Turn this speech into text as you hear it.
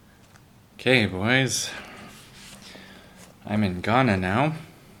Okay, boys, I'm in Ghana now,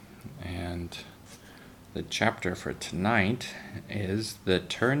 and the chapter for tonight is The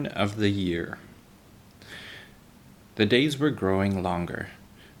Turn of the Year. The days were growing longer,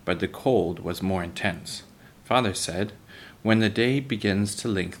 but the cold was more intense. Father said, "When the day begins to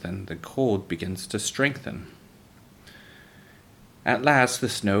lengthen, the cold begins to strengthen." At last the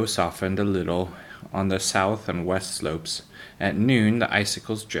snow softened a little on the south and west slopes. At noon the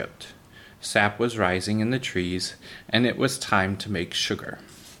icicles dripped. Sap was rising in the trees, and it was time to make sugar.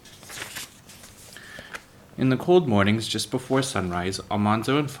 In the cold mornings just before sunrise,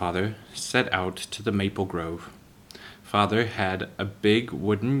 Almanzo and Father set out to the maple grove. Father had a big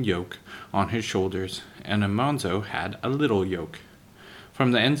wooden yoke on his shoulders, and Almanzo had a little yoke.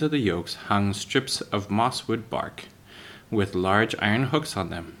 From the ends of the yokes hung strips of mosswood bark, with large iron hooks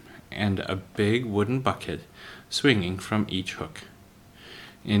on them, and a big wooden bucket swinging from each hook.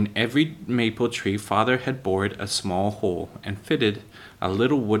 In every maple tree Father had bored a small hole and fitted a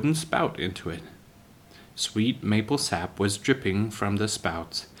little wooden spout into it. Sweet maple sap was dripping from the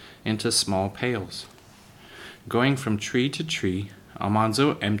spouts into small pails. Going from tree to tree,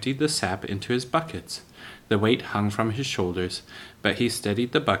 Almanzo emptied the sap into his buckets. The weight hung from his shoulders, but he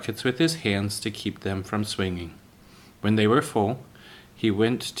steadied the buckets with his hands to keep them from swinging. When they were full, he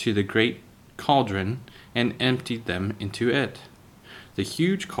went to the great cauldron and emptied them into it. The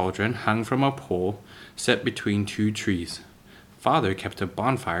huge cauldron hung from a pole set between two trees. Father kept a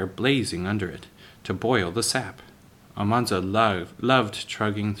bonfire blazing under it to boil the sap. Almanzo loved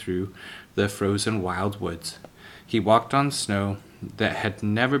trudging through the frozen wild woods. He walked on snow that had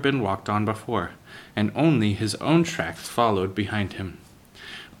never been walked on before, and only his own tracks followed behind him.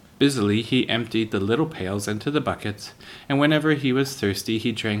 Busily he emptied the little pails into the buckets, and whenever he was thirsty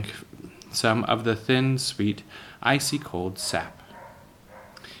he drank some of the thin, sweet, icy cold sap.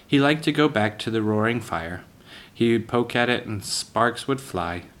 He liked to go back to the roaring fire. He would poke at it and sparks would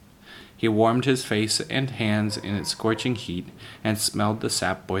fly. He warmed his face and hands in its scorching heat and smelled the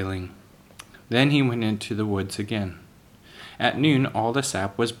sap boiling. Then he went into the woods again. At noon all the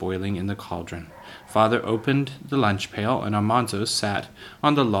sap was boiling in the cauldron. Father opened the lunch pail and Almanzo sat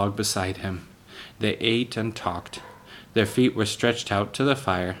on the log beside him. They ate and talked. Their feet were stretched out to the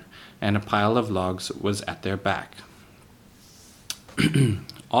fire, and a pile of logs was at their back.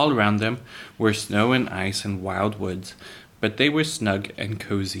 All around them were snow and ice and wild woods, but they were snug and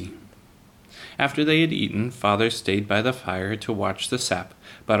cozy. After they had eaten, Father stayed by the fire to watch the sap,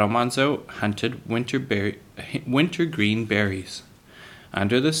 but Almanzo hunted winter-green berries.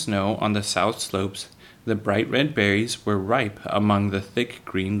 Under the snow on the south slopes, the bright red berries were ripe among the thick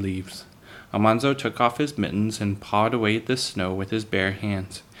green leaves. Almanzo took off his mittens and pawed away at the snow with his bare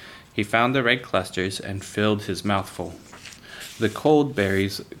hands. He found the red clusters and filled his mouth full. The cold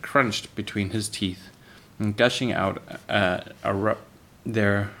berries crunched between his teeth, gushing out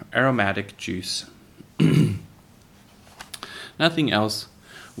their aromatic juice. Nothing else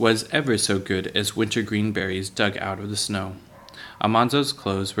was ever so good as wintergreen berries dug out of the snow. Almanzo's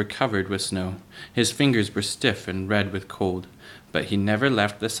clothes were covered with snow. His fingers were stiff and red with cold, but he never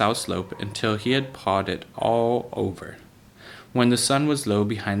left the south slope until he had pawed it all over. When the sun was low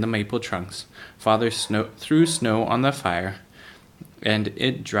behind the maple trunks, Father threw snow on the fire, and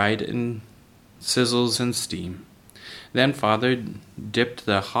it dried in sizzles and steam. Then Father dipped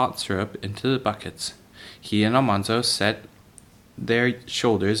the hot syrup into the buckets. He and Almanzo set their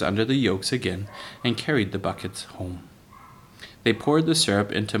shoulders under the yokes again and carried the buckets home. They poured the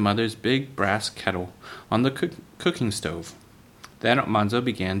syrup into Mother's big brass kettle on the cooking stove. Then Almanzo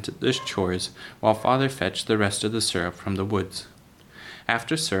began the chores while Father fetched the rest of the syrup from the woods.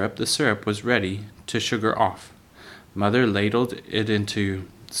 After the syrup was ready to sugar off. Mother ladled it into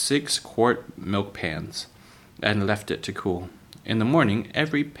 6-quart milk pans and left it to cool. In the morning,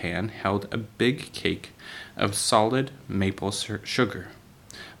 every pan held a big cake of solid maple sugar.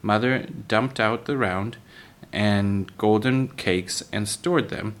 Mother dumped out the round and golden cakes and stored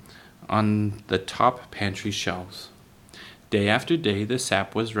them on the top pantry shelves. Day after day, the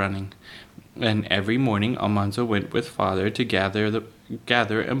sap was running, and every morning Almanzo went with Father to gather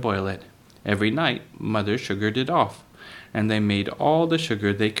and boil it. Every night, Mother sugared it off, and they made all the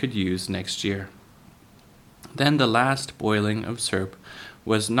sugar they could use next year. Then the last boiling of syrup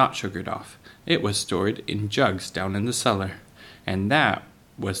was not sugared off. It was stored in jugs down in the cellar, and that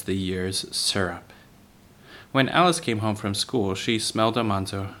was the year's syrup. When Alice came home from school, she smelled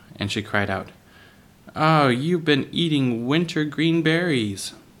Almanzo, and she cried out, "Oh, you've been eating winter-green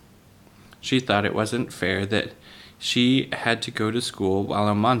berries." She thought it wasn't fair that she had to go to school while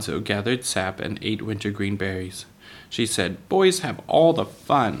Almanzo gathered sap and ate wintergreen berries. She said, "Boys have all the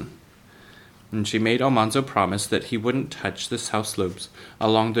fun." and she made Almanzo promise that he wouldn't touch the south slopes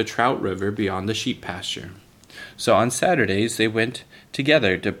along the Trout River beyond the sheep pasture. So on Saturdays they went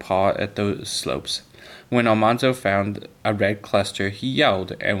together to paw at those slopes. When Almanzo found a red cluster, he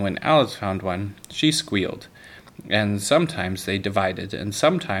yelled, and when Alice found one, she squealed. And sometimes they divided, and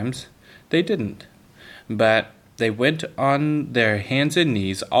sometimes they didn't. But they went on their hands and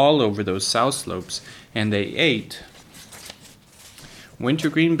knees all over those south slopes, and they ate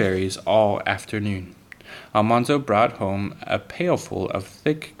wintergreen berries all afternoon. Almanzo brought home a pailful of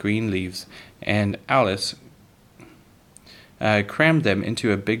thick green leaves, and Alice crammed them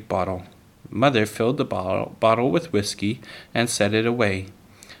into a big bottle. Mother filled the bottle with whiskey and set it away.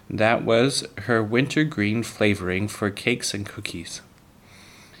 That was her wintergreen flavoring for cakes and cookies.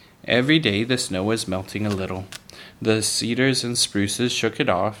 Every day the snow was melting a little. The cedars and spruces shook it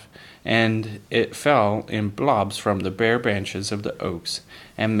off, and it fell in blobs from the bare branches of the oaks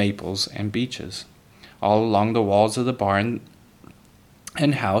and maples and beeches. All along the walls of the barn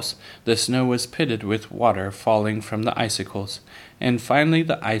and house, the snow was pitted with water falling from the icicles, and finally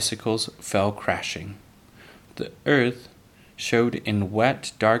the icicles fell crashing. The earth showed in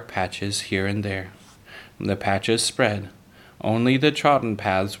wet, dark patches here and there. The patches spread. Only the trodden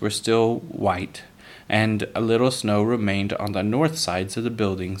paths were still white, and a little snow remained on the north sides of the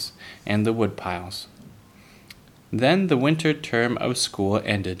buildings and the woodpiles. Then the winter term of school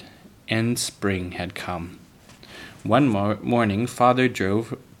ended, and spring had come. One morning Father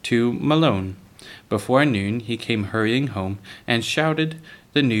drove to Malone. Before noon he came hurrying home and shouted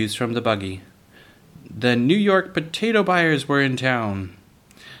the news from the buggy. The New York potato buyers were in town.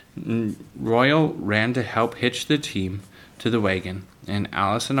 Royal ran to help hitch the team to the wagon, and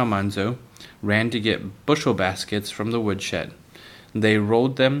Alice and Almanzo ran to get bushel baskets from the woodshed. They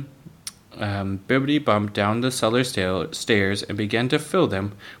rolled them bibbity-bump down the cellar stairs and began to fill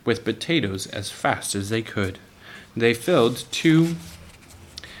them with potatoes as fast as they could. They filled 2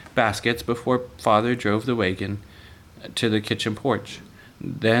 baskets before Father drove the wagon to the kitchen porch.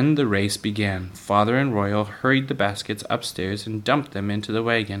 Then the race began. Father and Royal hurried the baskets upstairs and dumped them into the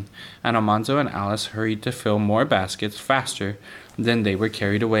wagon, and Almanzo and Alice hurried to fill more baskets faster than they were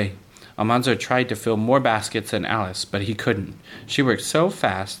carried away. Almanzo tried to fill more baskets than Alice, but he couldn't. She worked so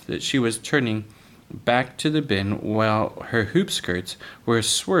fast that she was turning back to the bin while her hoop skirts were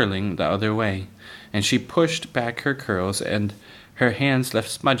swirling the other way, and she pushed back her curls, and her hands left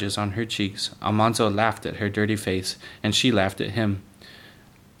smudges on her cheeks. Almanzo laughed at her dirty face, and she laughed at him.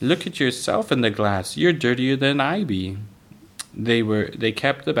 Look at yourself in the glass. You're dirtier than I be. They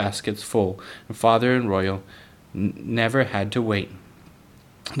kept the baskets full, and Father and Royal never had to wait.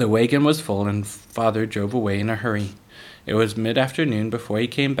 The wagon was full, and Father drove away in a hurry. It was mid-afternoon before he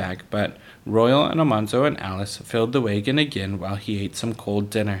came back, but Royal and Almanzo and Alice filled the wagon again while he ate some cold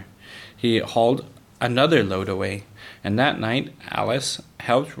dinner. He hauled another load away, and that night Alice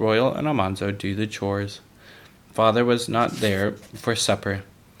helped Royal and Almanzo do the chores. Father was not there for supper.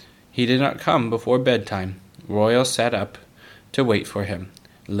 He did not come before bedtime. Royal sat up to wait for him.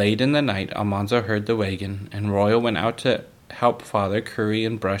 Late in the night, Almanzo heard the wagon, and Royal went out to help Father curry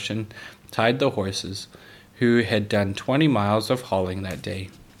and brush and tied the horses, who had done 20 miles of hauling that day.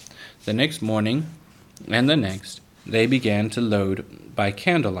 The next morning and the next, they began to load by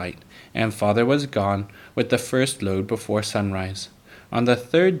candlelight, and Father was gone with the first load before sunrise. On the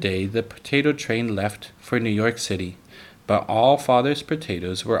 3rd day, the potato train left for New York City, but all Father's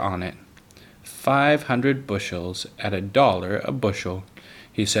potatoes were on it. 500 bushels at $1 a bushel,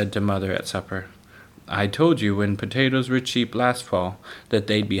 he said to Mother at supper. I told you when potatoes were cheap last fall that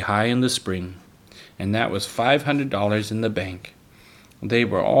they'd be high in the spring, and that was $500 in the bank. They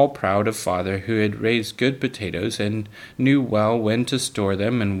were all proud of Father, who had raised good potatoes and knew well when to store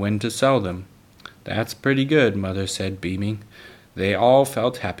them and when to sell them. That's pretty good, Mother said, beaming. They all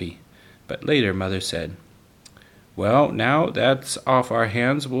felt happy, but later Mother said, Well, now that's off our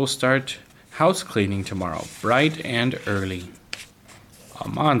hands, we'll start house cleaning tomorrow, bright and early.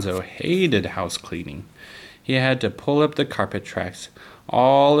 Almanzo hated house cleaning. He had to pull up the carpet tracks,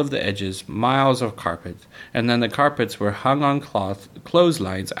 all of the edges, miles of carpet, and then the carpets were hung on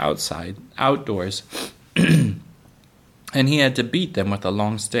clotheslines outdoors, and he had to beat them with a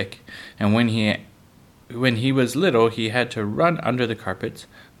long stick. And when he was little, he had to run under the carpets,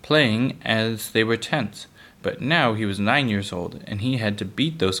 playing as they were tents. But now he was 9 years old, and he had to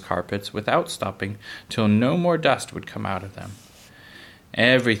beat those carpets without stopping till no more dust would come out of them.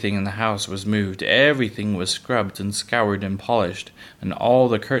 Everything in the house was moved, everything was scrubbed and scoured and polished, and all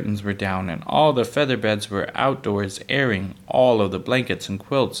the curtains were down, and all the feather beds were outdoors airing, all of the blankets and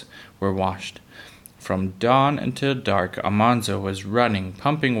quilts were washed. From dawn until dark, Almanzo was running,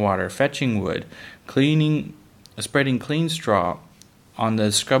 pumping water, fetching wood, spreading clean straw on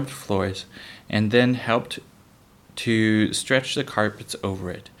the scrubbed floors, and then helped to stretch the carpets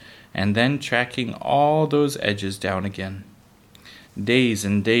over it, and then tracking all those edges down again. Days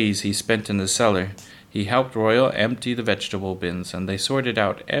and days he spent in the cellar. He helped Royal empty the vegetable bins, and they sorted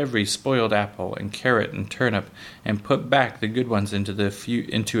out every spoiled apple and carrot and turnip, and put back the good ones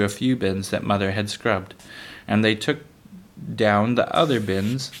into a few bins that Mother had scrubbed. And they took down the other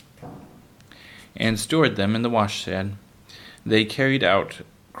bins and stored them in the wash shed. They carried out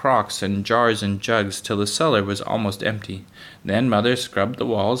crocks and jars and jugs till the cellar was almost empty. Then Mother scrubbed the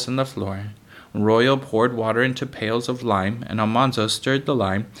walls and the floor. Royal poured water into pails of lime, and Almanzo stirred the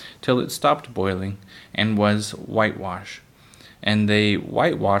lime till it stopped boiling and was whitewash. And they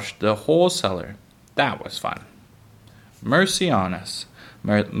whitewashed the whole cellar. That was fun. "Mercy on us,"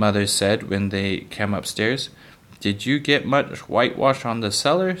 Mother said when they came upstairs. "Did you get much whitewash on the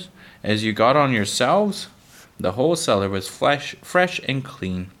cellars, as you got on yourselves?" The whole cellar was fresh and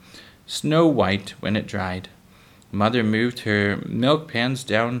clean, snow white when it dried. Mother moved her milk pans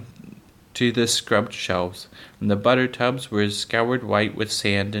down to the scrubbed shelves, and the butter tubs were scoured white with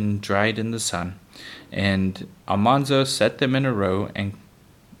sand and dried in the sun, and Almanzo set them in a row and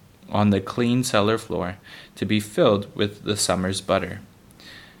on the clean cellar floor, to be filled with the summer's butter.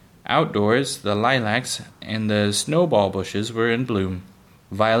 Outdoors, the lilacs and the snowball bushes were in bloom.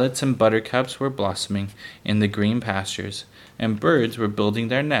 Violets and buttercups were blossoming in the green pastures, and birds were building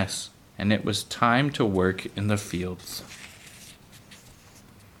their nests, and it was time to work in the fields.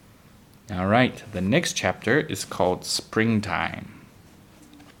 All right, the next chapter is called Springtime.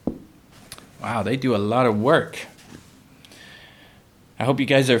 Wow, they do a lot of work. I hope you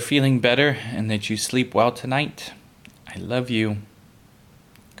guys are feeling better and that you sleep well tonight. I love you.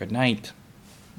 Good night.